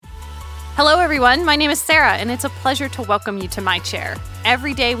Hello, everyone. My name is Sarah, and it's a pleasure to welcome you to my chair.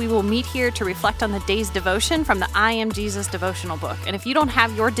 Every day we will meet here to reflect on the day's devotion from the I Am Jesus devotional book. And if you don't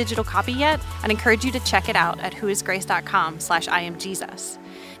have your digital copy yet, I'd encourage you to check it out at whoisgrace.com/IamJesus.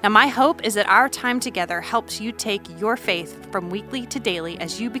 Now, my hope is that our time together helps you take your faith from weekly to daily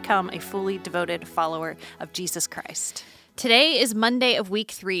as you become a fully devoted follower of Jesus Christ. Today is Monday of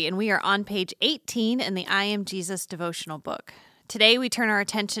week 3, and we are on page 18 in the I Am Jesus devotional book. Today we turn our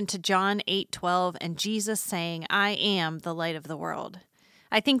attention to John 8:12 and Jesus saying, "I am the light of the world."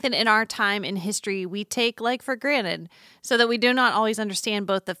 I think that in our time in history, we take light for granted so that we do not always understand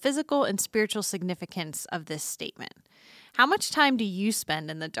both the physical and spiritual significance of this statement. How much time do you spend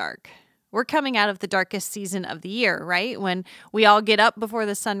in the dark? We're coming out of the darkest season of the year, right? When we all get up before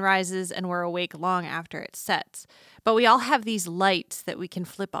the sun rises and we're awake long after it sets. But we all have these lights that we can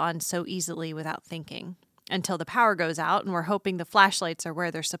flip on so easily without thinking, until the power goes out and we're hoping the flashlights are where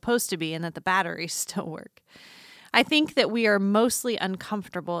they're supposed to be and that the batteries still work. I think that we are mostly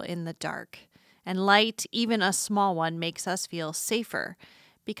uncomfortable in the dark, and light, even a small one, makes us feel safer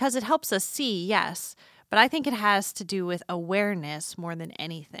because it helps us see, yes, but I think it has to do with awareness more than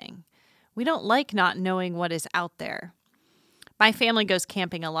anything. We don't like not knowing what is out there. My family goes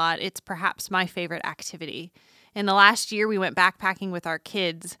camping a lot. It's perhaps my favorite activity. In the last year, we went backpacking with our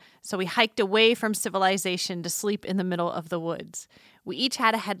kids, so we hiked away from civilization to sleep in the middle of the woods. We each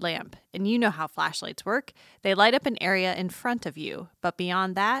had a headlamp, and you know how flashlights work. They light up an area in front of you, but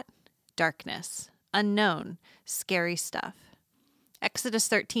beyond that, darkness, unknown, scary stuff. Exodus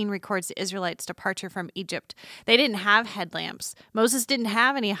 13 records the Israelites' departure from Egypt. They didn't have headlamps. Moses didn't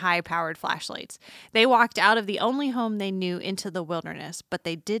have any high-powered flashlights. They walked out of the only home they knew into the wilderness, but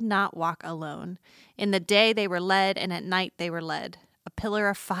they did not walk alone. In the day they were led, and at night they were led. A pillar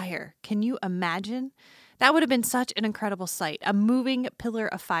of fire. Can you imagine? That would have been such an incredible sight, a moving pillar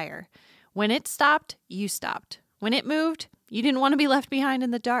of fire. When it stopped, you stopped. When it moved, you didn't want to be left behind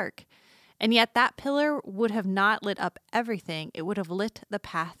in the dark. And yet that pillar would have not lit up everything. It would have lit the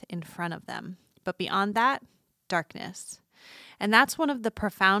path in front of them. But beyond that, darkness. And that's one of the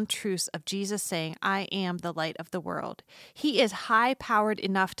profound truths of Jesus saying, "I am the light of the world." He is high-powered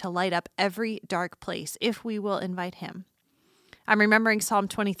enough to light up every dark place if we will invite him. I'm remembering Psalm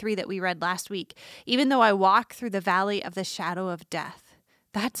 23 that we read last week. Even though I walk through the valley of the shadow of death.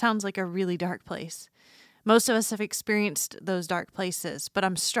 That sounds like a really dark place. Most of us have experienced those dark places, but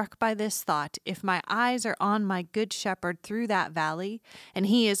I'm struck by this thought. If my eyes are on my good shepherd through that valley, and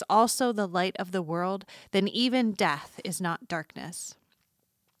he is also the light of the world, then even death is not darkness.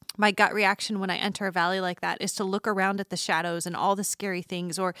 My gut reaction when I enter a valley like that is to look around at the shadows and all the scary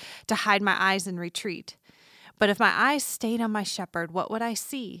things, or to hide my eyes and retreat. But if my eyes stayed on my shepherd, what would I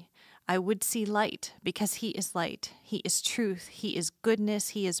see? I would see light, because he is light. He is truth. He is goodness.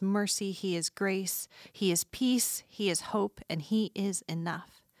 He is mercy. He is grace. He is peace. He is hope, and he is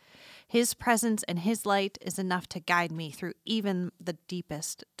enough. His presence and his light is enough to guide me through even the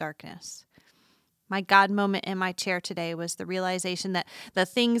deepest darkness. My God moment in my chair today was the realization that the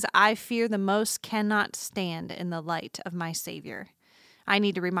things I fear the most cannot stand in the light of my Savior. I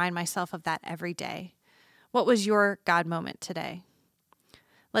need to remind myself of that every day. What was your God moment today?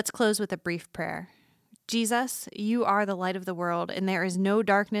 Let's close with a brief prayer. Jesus, you are the light of the world, and there is no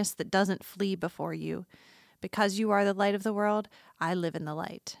darkness that doesn't flee before you. Because you are the light of the world, I live in the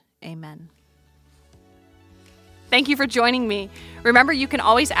light. Amen. Thank you for joining me. Remember, you can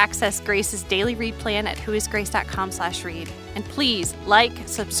always access Grace's daily read plan at whoisgrace.com/read. And please like,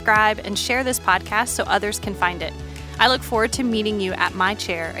 subscribe, and share this podcast so others can find it. I look forward to meeting you at my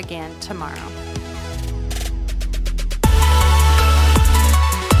chair again tomorrow.